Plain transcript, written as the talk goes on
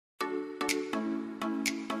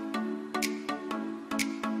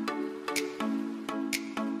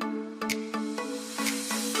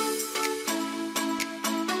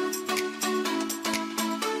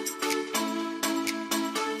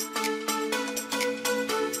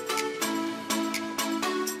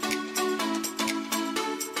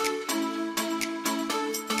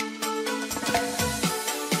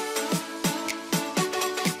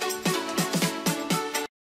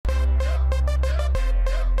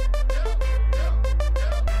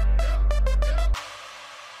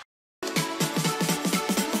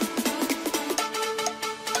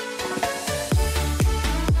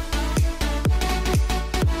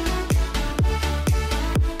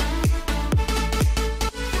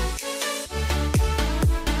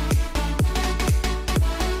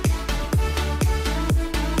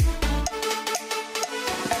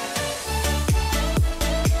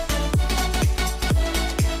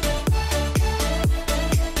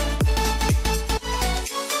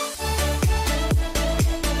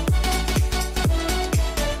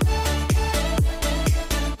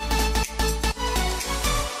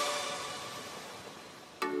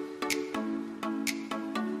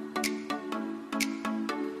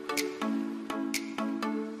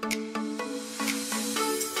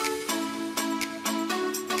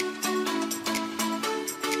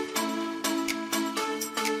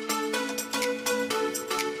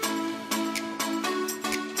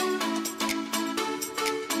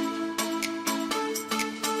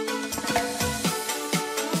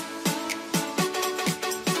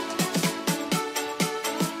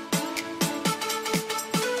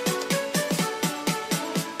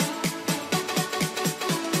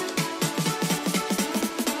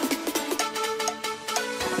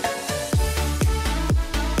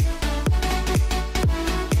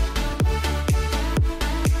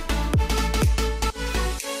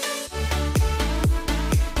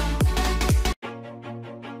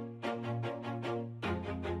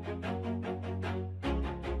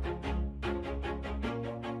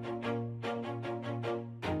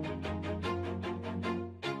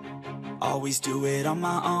Always do it on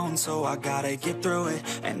my own, so I gotta get through it.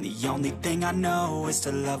 And the only thing I know is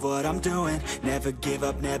to love what I'm doing. Never give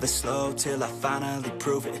up, never slow, till I finally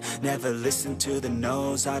prove it. Never listen to the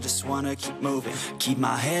no's, I just wanna keep moving. Keep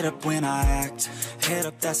my head up when I act, head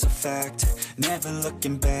up, that's a fact. Never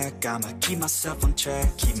looking back, I'ma keep myself on track.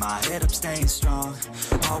 Keep my head up, staying strong,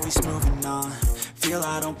 always moving on. Feel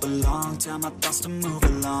I don't belong, tell my thoughts to move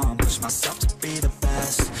along. Push myself to be the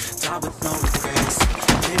best, die with no regrets.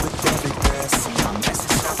 Live with every breath, see my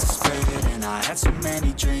message out to spread. And I had so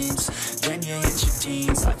many dreams, when you hit your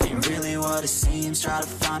teens. Life ain't really what it seems, try to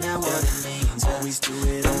find out what it means. Always do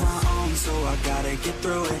it on my own, so I gotta get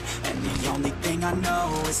through it. And the only thing I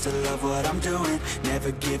know is to love what I'm doing.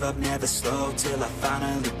 Never give up, never slow, till I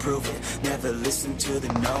finally prove it. Never listen to the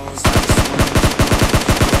no's, I just wanna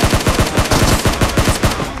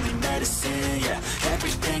only medicine, yeah.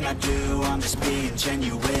 Everything I do, I'm just being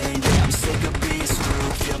genuine, yeah. I'm sick of being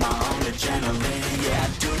screwed, feel my own adrenaline, yeah. I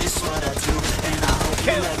do just what I do, and I hope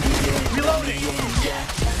you let me in, reloading, yeah.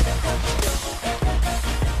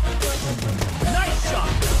 Nice shot!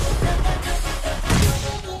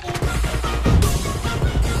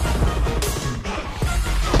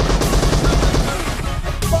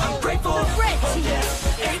 I'm grateful, The red team yeah. is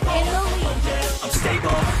in the lead. I'm stable,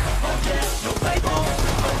 oh yeah, no label,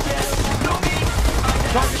 oh yeah, know me,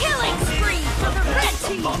 Killing spree for the red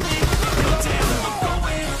team. lonely, no damn, I'm going to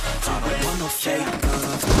win, no fake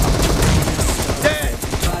love. Dead!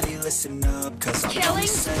 Everybody listen up, cause I'm Killing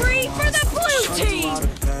spree for the blue team.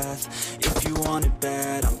 If you want it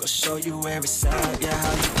bad, I'm gonna show you where it's at, yeah,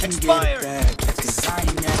 how you can Expired. get it back, cause I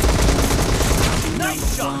ain't never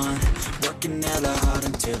Nice shot! working hella hard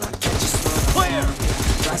until I catch you slow. Clear!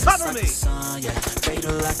 Rise Cover like me. the sun, yeah,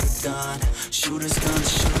 fatal like a gun. Shooters gonna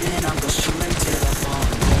shoot and I'm gonna shoot until I fall.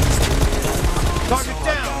 Target So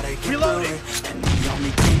down. I gotta get Reloading. through it. And the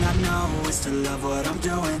only thing I know is to love what I'm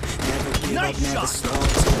doing. Never give Nice up, never shot. slow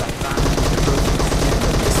till I finally prove it.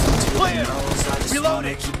 Never listen to Clear. the no's, I just Reloading.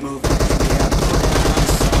 wanna keep moving. Yeah, I put it on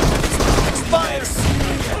the song. Expired.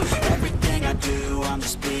 Yeah, everything I do, I'm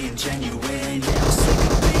just being genuine. Yeah, I'm sick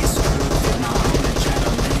of being screwed, feel my own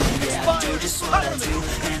adrenaline. Yeah, I do just what I do,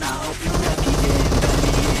 and I hope you let me in,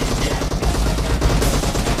 yeah.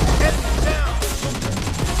 Enemy down!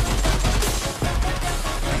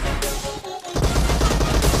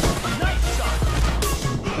 Nice shot!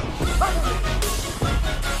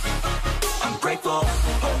 I'm grateful,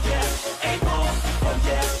 oh yeah, able, oh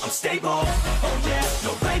yeah, I'm stable, oh yeah,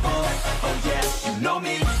 no label, oh yeah, you know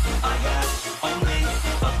me, I have only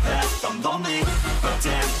a path, I'm lonely, but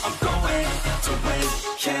damn, I'm going to win,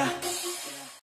 yeah.